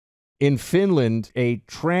In Finland, a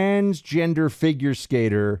transgender figure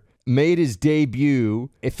skater made his debut.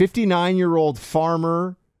 A 59-year-old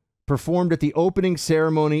farmer performed at the opening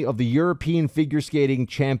ceremony of the European Figure Skating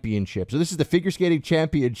Championship. So this is the Figure Skating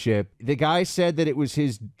Championship. The guy said that it was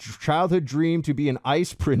his childhood dream to be an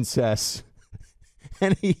ice princess.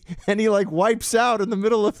 and he like wipes out in the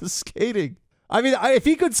middle of the skating. I mean, if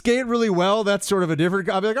he could skate really well, that's sort of a different.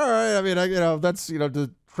 I'd be like, all right. I mean, that's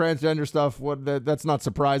the transgender stuff. That's not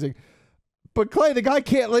surprising. But Clay, the guy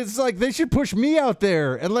can't. It's like they should push me out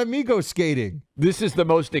there and let me go skating. This is the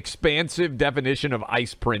most expansive definition of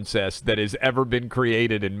ice princess that has ever been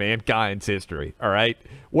created in mankind's history. All right,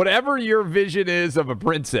 whatever your vision is of a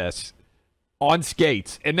princess on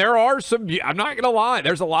skates, and there are some. I'm not gonna lie.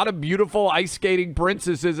 There's a lot of beautiful ice skating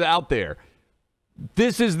princesses out there.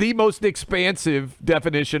 This is the most expansive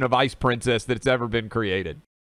definition of ice princess that's ever been created.